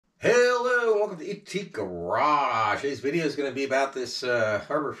the Garage. Today's video is going to be about this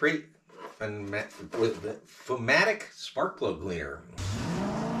Harbor Freight with the Pneumatic spark plug cleaner.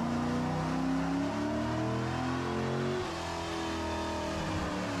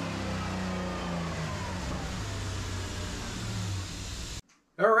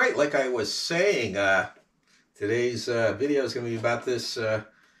 All right, like I was saying, today's video is going to be about this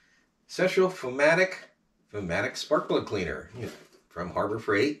essential Pneumatic spark plug cleaner from Harbor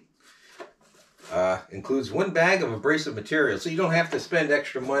Freight. Includes one bag of abrasive material, so you don't have to spend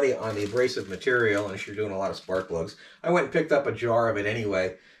extra money on the abrasive material unless you're doing a lot of spark plugs. I went and picked up a jar of it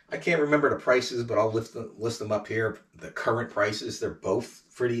anyway. I can't remember the prices, but I'll list them up here. The current prices, they're both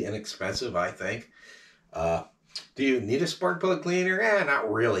pretty inexpensive, I think. Do you need a spark plug cleaner?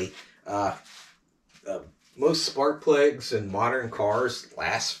 Not really. Most spark plugs in modern cars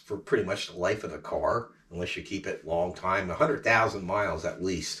last for pretty much the life of the car, unless you keep it a long time, 100,000 miles at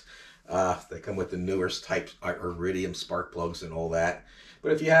least. They come with the newest type iridium spark plugs and all that.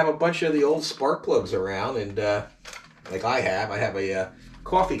 But if you have a bunch of the old spark plugs around, and like I have a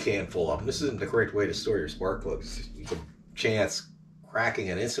coffee can full of them. This isn't the correct way to store your spark plugs. You can chance cracking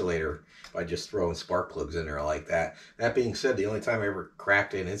an insulator by just throwing spark plugs in there like that. That being said, the only time I ever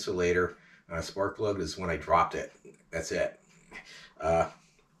cracked an insulator on a spark plug is when I dropped it. That's it. Then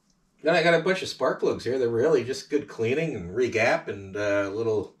I got a bunch of spark plugs here. They're really just good cleaning and re-gap and a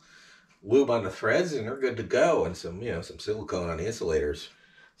little lube on the threads, and they're good to go, and some silicone on the insulators.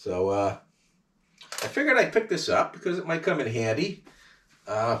 So I figured I'd pick this up because it might come in handy,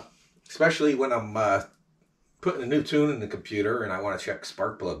 especially when I'm putting a new tune in the computer and I want to check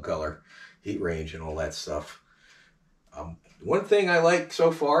spark plug color, heat range, and all that stuff. One thing I like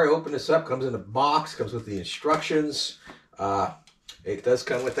so far, I opened this up, comes in a box, comes with the instructions. It does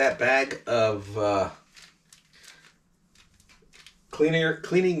come with that bag of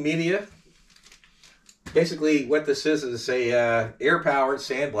cleaning media. Basically, what this is a air-powered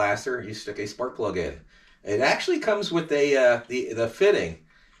sandblaster. You stick a spark plug in. It actually comes with the fitting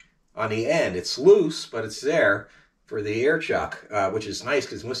on the end. It's loose, but it's there for the air chuck, which is nice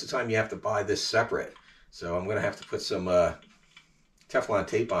because most of the time you have to buy this separate. So I'm going to have to put some Teflon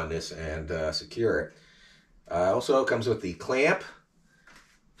tape on this and secure it. Also, it comes with the clamp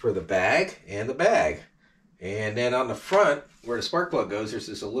for the bag and the bag. And then on the front, where the spark plug goes, there's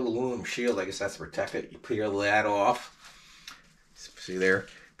this little aluminum shield. I guess that's to protect it. You peel that off. See there?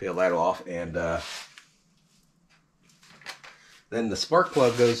 Peel that off. And then the spark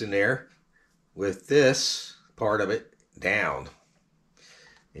plug goes in there with this part of it down.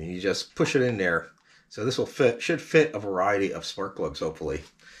 And you just push it in there. So this will should fit a variety of spark plugs, hopefully.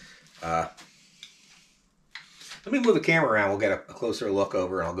 Let me move the camera around. We'll get a closer look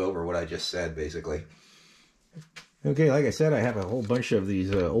over, and I'll go over what I just said, basically. Okay, like I said, I have a whole bunch of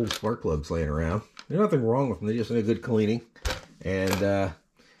these old spark plugs laying around. There's nothing wrong with them. They just need a good cleaning. And the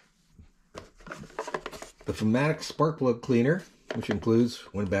Pneumatic spark plug cleaner, which includes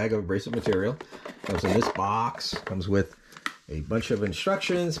one bag of abrasive material, comes in this box. Comes with a bunch of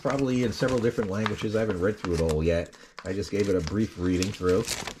instructions, probably in several different languages. I haven't read through it all yet. I just gave it a brief reading through.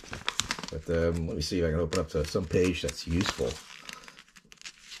 But let me see if I can open up to some page that's useful.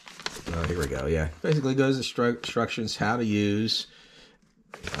 Oh, here we go. Yeah, basically goes instructions how to use.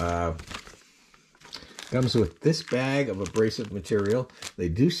 Comes with this bag of abrasive material. They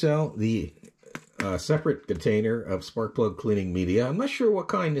do sell the separate container of spark plug cleaning media. I'm not sure what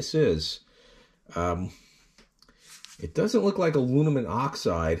kind this is. It doesn't look like aluminum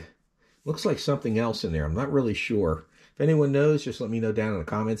oxide. Looks like something else in there. I'm not really sure. If anyone knows, just let me know down in the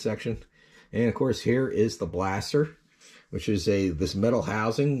comment section. And of course, here is the blaster, which is this metal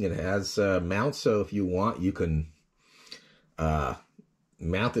housing. It has mounts, so if you want, you can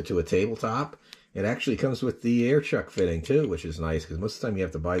mount it to a tabletop. It actually comes with the air chuck fitting too, which is nice because most of the time you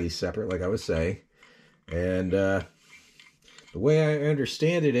have to buy these separate, like I was saying. And the way I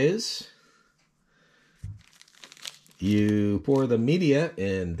understand it is, you pour the media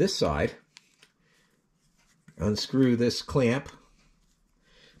in this side, unscrew this clamp,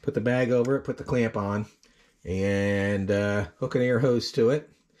 put the bag over it, put the clamp on, and hook an air hose to it.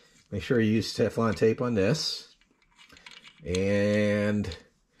 Make sure you use Teflon tape on this. And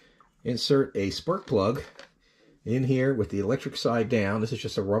insert a spark plug in here with the electric side down. This is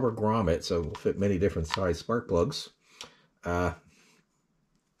just a rubber grommet, so it will fit many different size spark plugs. And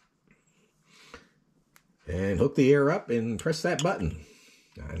hook the air up and press that button.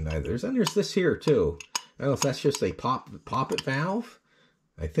 And there's this here too. I don't know if that's just a pop-it valve.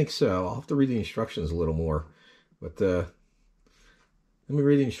 I think so. I'll have to read the instructions a little more. But let me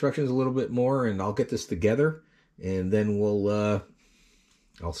read the instructions a little bit more, and I'll get this together, and then we'll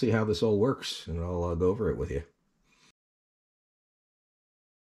I'll see how this all works, and I'll go over it with you.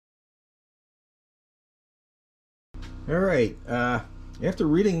 All right, after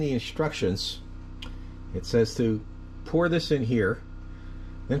reading the instructions, it says to pour this in here,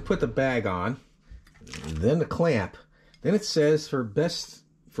 then put the bag on, then the clamp. Then it says for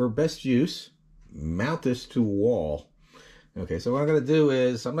best use, mount this to a wall. Okay, so what I'm going to do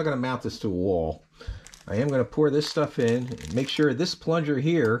is, I'm not going to mount this to a wall. I am going to pour this stuff in, and make sure this plunger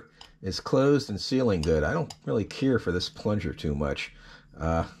here is closed and sealing good. I don't really care for this plunger too much.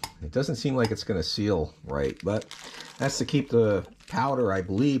 It doesn't seem like it's going to seal right, but that's to keep the powder, I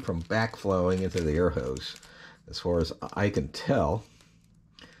believe, from backflowing into the air hose, as far as I can tell.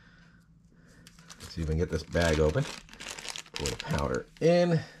 Let's see if we can get this bag open. Pour the powder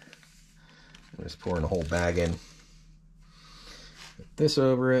in. I'm just pouring the whole bag in. Put this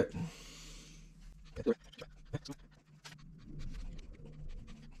over it.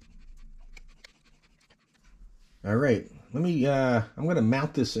 All right, let me, I'm going to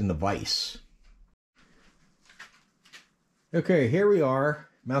mount this in the vise. Okay, here we are,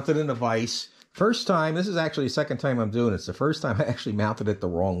 mounted in the vise. First time, this is actually the second time I'm doing it. It's the first time I actually mounted it the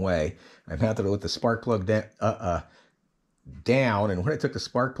wrong way. I mounted it with the spark plug down, and when I took the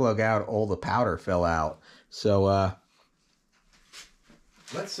spark plug out, all the powder fell out. So,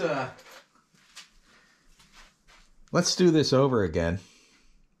 let's do this over again.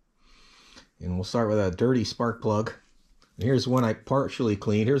 And we'll start with a dirty spark plug. And here's one I partially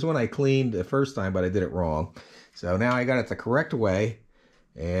cleaned. Here's one I cleaned the first time, but I did it wrong. So now I got it the correct way.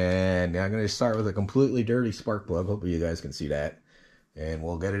 And I'm going to start with a completely dirty spark plug. Hopefully you guys can see that. And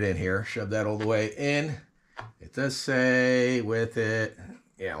we'll get it in here. Shove that all the way in. It does say with it.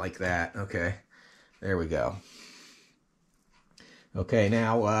 Yeah, like that. Okay. There we go. Okay,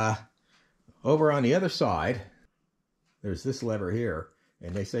 now over on the other side, there's this lever here.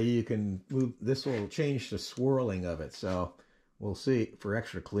 And they say you can move, this will change the swirling of it. So we'll see for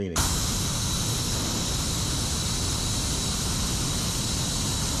extra cleaning.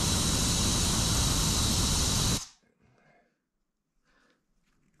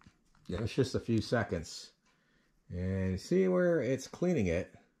 Yeah, it's just a few seconds. And see where it's cleaning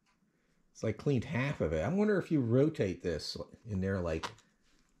it? It's like cleaned half of it. I wonder if you rotate this in there like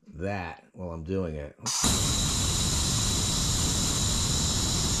that while I'm doing it.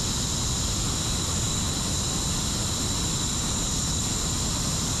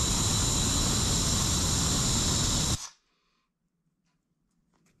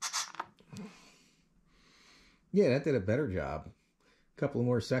 Yeah, that did a better job. A couple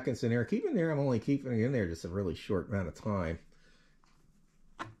more seconds in there. Keep in there. I'm only keeping it in there just a really short amount of time.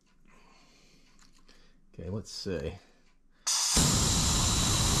 Okay, let's see.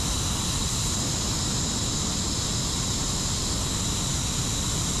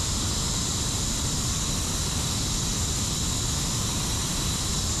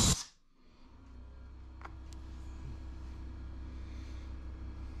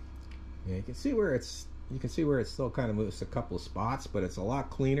 Yeah, you can see where it's still kind of moves a couple of spots, but it's a lot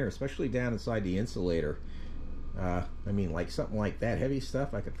cleaner, especially down inside the insulator. I mean, like something like that heavy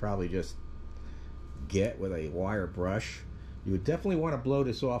stuff, I could probably just get with a wire brush. You would definitely want to blow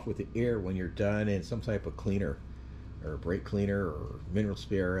this off with the air when you're done in some type of cleaner, or brake cleaner, or mineral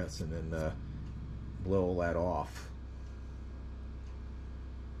spirits, and then blow all that off.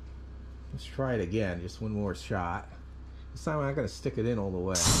 Let's try it again, just one more shot. This time I'm not going to stick it in all the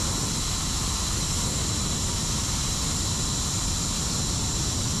way.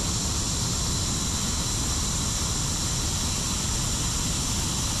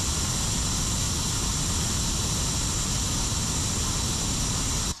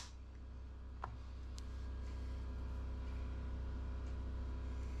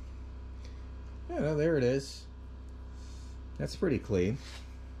 Yeah, there it is. That's pretty clean.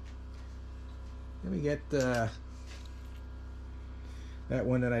 Let me get that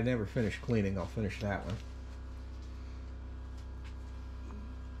one that I never finished cleaning. I'll finish that one.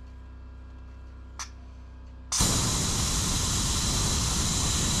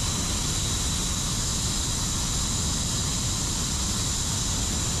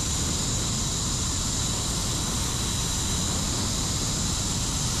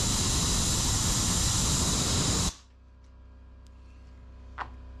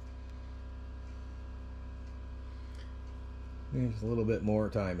 There's a little bit more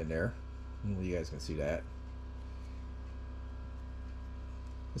time in there. You guys can see that.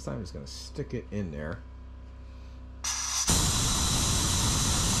 This time I'm just going to stick it in there.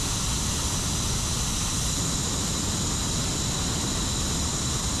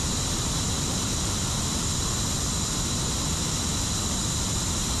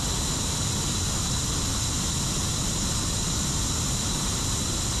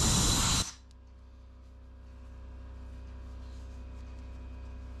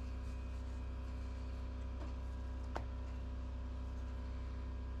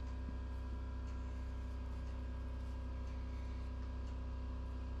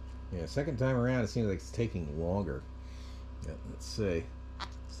 Yeah, second time around, it seems like it's taking longer. Yeah, let's see.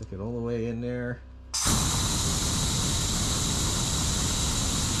 Stick it all the way in there.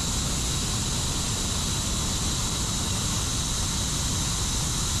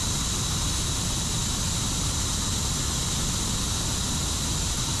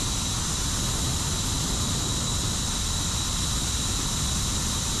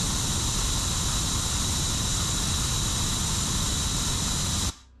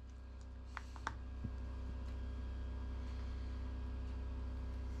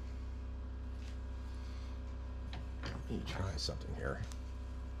 Let me try something here.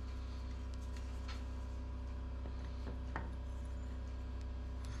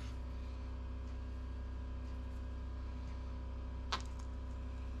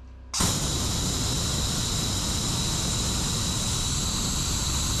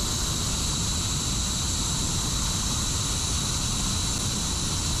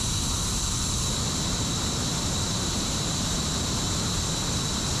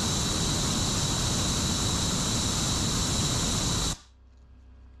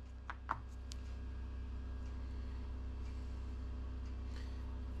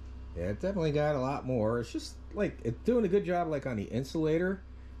 Yeah, it definitely got a lot more. It's just like it's doing a good job like on the insulator,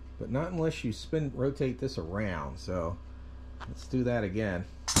 but not unless you rotate this around. So let's do that again.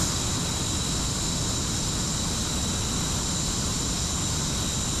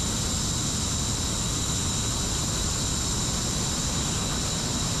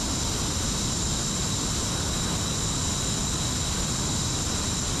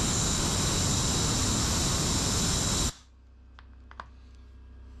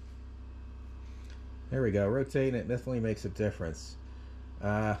 There we go. Rotating it definitely makes a difference.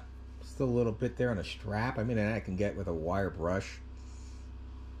 Still a little bit there on a strap. I mean, I can get with a wire brush.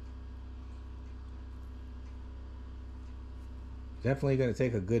 Definitely going to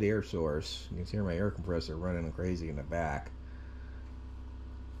take a good air source. You can hear my air compressor running crazy in the back.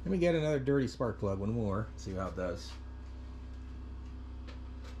 Let me get another dirty spark plug, one more, see how it does.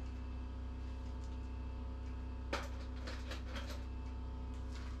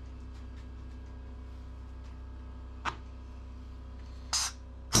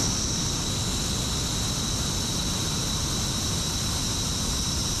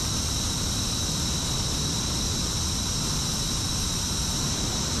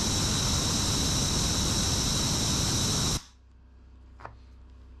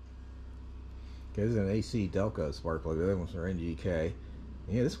 Okay, this is an AC Delco spark plug. The other ones are NGK.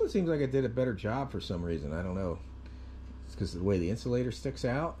 Yeah, this one seems like it did a better job for some reason. I don't know. It's because of the way the insulator sticks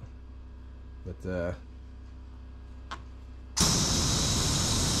out. But,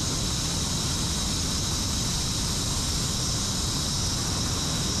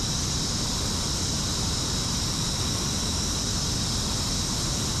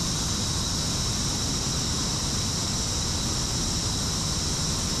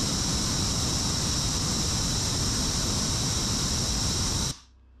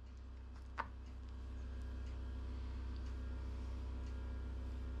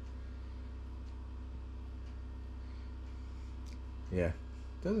 yeah,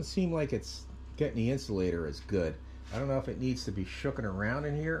 doesn't seem like it's getting the insulator as good. I don't know if it needs to be shooken around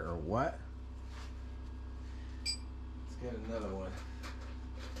in here or what. Let's get another one.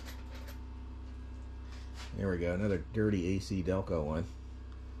 There we go, another dirty AC Delco one.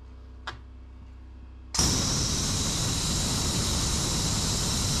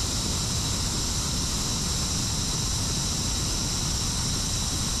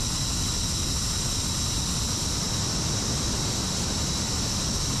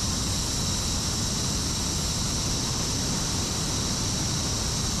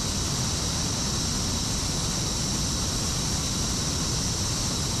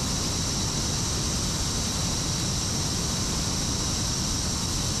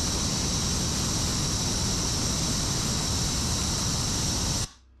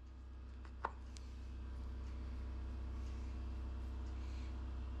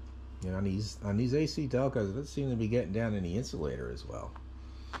 You know, on these AC Delcos, it doesn't seem to be getting down in the insulator as well.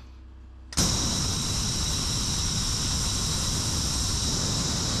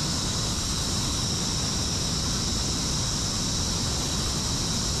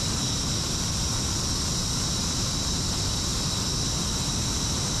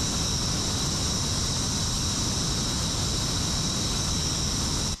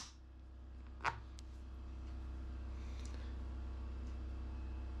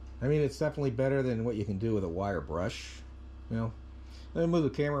 I mean, it's definitely better than what you can do with a wire brush. You know, let me move the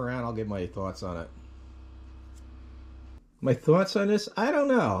camera around. I'll get my thoughts on it. My thoughts on this? I don't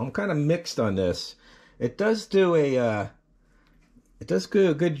know. I'm kind of mixed on this. It does do it does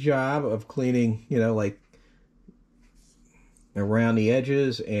a good job of cleaning, you know, like around the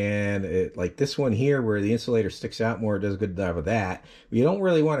edges, and it, like this one here where the insulator sticks out more, it does a good job of that. What you don't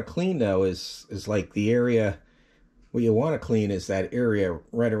really want to clean though is like the area. What you want to clean is that area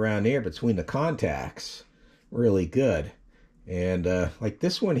right around there between the contacts, really good. And like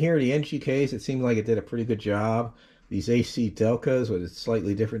this one here, the NGKs, it seemed like it did a pretty good job. These AC Delcos with a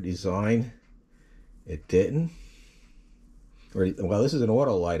slightly different design, it didn't. Or, well, this is an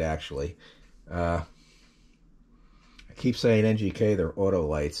auto light actually. I keep saying NGK, they're auto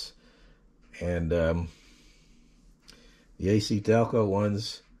lights. And the AC Delco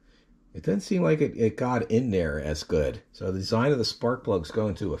ones, it doesn't seem like it got in there as good. So the design of the spark plug is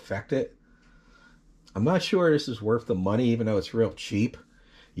going to affect it. I'm not sure this is worth the money, even though it's real cheap.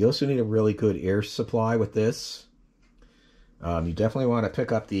 You also need a really good air supply with this. You definitely want to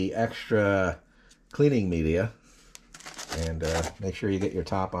pick up the extra cleaning media. And make sure you get your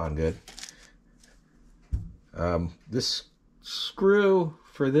top on good. This screw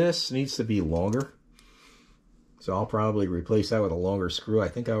for this needs to be longer. So I'll probably replace that with a longer screw. I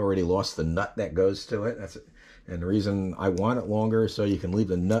think I already lost the nut that goes to it. That's it. And the reason I want it longer is so you can leave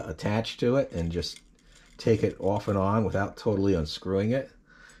the nut attached to it and just take it off and on without totally unscrewing it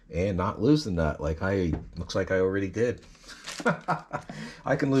and not lose the nut like looks like I already did.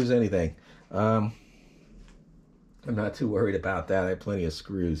 I can lose anything. I'm not too worried about that. I have plenty of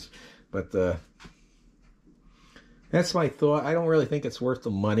screws. But that's my thought. I don't really think it's worth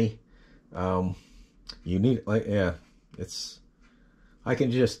the money. You need, like, yeah, I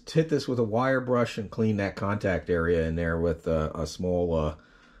can just hit this with a wire brush and clean that contact area in there with a small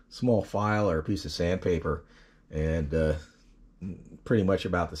file or a piece of sandpaper, and pretty much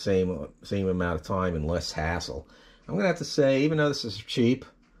about the same amount of time and less hassle. I'm gonna have to say, even though this is cheap,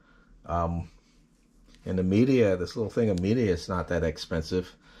 and the media, this little thing of media, is not that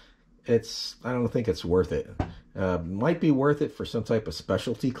expensive. I don't think it's worth it. Might be worth it for some type of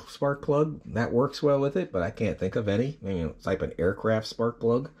specialty spark plug that works well with it, but I can't think of any. Type an aircraft spark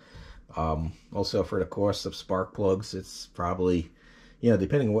plug. Also, for the cost of spark plugs, it's probably,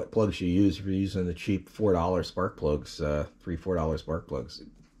 depending on what plugs you use. If you're using the cheap $4 spark plugs, $3-4 spark plugs,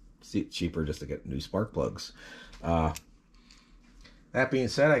 it's cheaper just to get new spark plugs. That being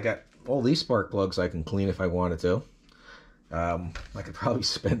said, I got all these spark plugs I can clean if I wanted to. I could probably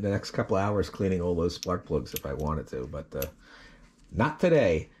spend the next couple hours cleaning all those spark plugs if I wanted to, but not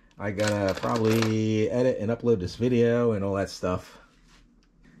today. I gotta probably edit and upload this video and all that stuff.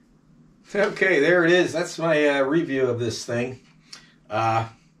 Okay, there it is. That's my review of this thing.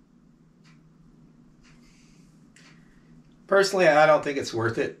 Personally, I don't think it's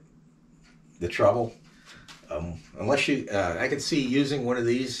worth it, the trouble. Unless I can see using one of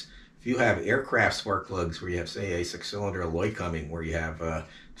these. If you have aircraft spark plugs where you have, say, a 6-cylinder alloy coming, where you have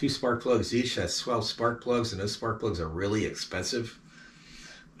 2 spark plugs each, that's 12 spark plugs, and those spark plugs are really expensive.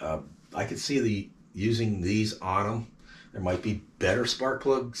 I could see using these on them. There might be better spark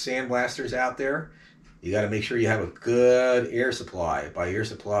plug sandblasters out there. You got to make sure you have a good air supply. By air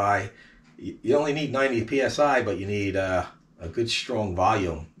supply, you only need 90 psi, but you need a good strong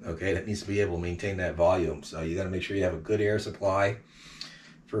volume. Okay, that needs to be able to maintain that volume. So you got to make sure you have a good air supply.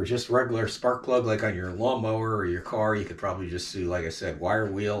 For just regular spark plug, like on your lawnmower or your car, you could probably just do, like I said,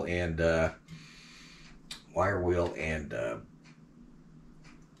 wire wheel and a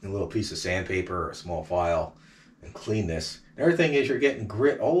little piece of sandpaper or a small file and clean this. Another thing is you're getting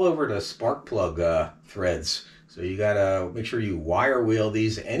grit all over the spark plug threads, so you gotta make sure you wire wheel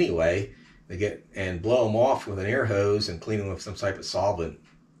these anyway and blow them off with an air hose and clean them with some type of solvent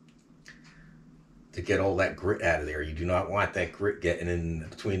to get all that grit out of there. You do not want that grit getting in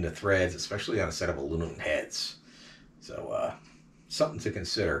between the threads, especially on a set of aluminum heads. So something to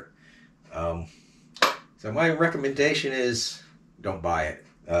consider. So my recommendation is don't buy it.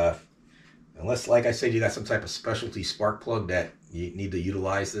 Unless, like I said, you got some type of specialty spark plug that you need to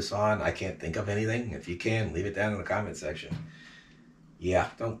utilize this on. I can't think of anything. If you can, leave it down in the comment section. Yeah,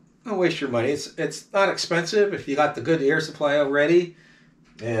 don't waste your money. It's not expensive if you got the good air supply already.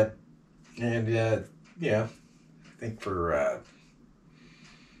 Yeah, I think for,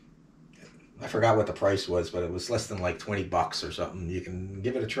 I forgot what the price was, but it was less than like 20 bucks or something. You can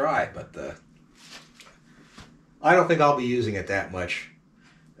give it a try, but I don't think I'll be using it that much.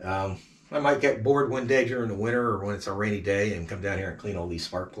 I might get bored one day during the winter or when it's a rainy day and come down here and clean all these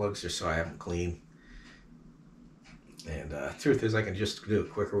spark plugs just so I have them clean. And truth is, I can just do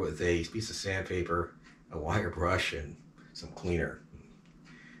it quicker with a piece of sandpaper, a wire brush, and some cleaner.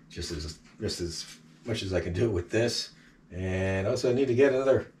 Just as much as I can do with this. And also I need to get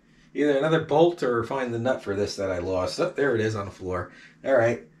another either another bolt or find the nut for this that I lost. Oh, there it is on the floor. All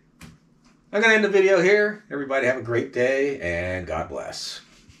right. I'm going to end the video here. Everybody have a great day, and God bless.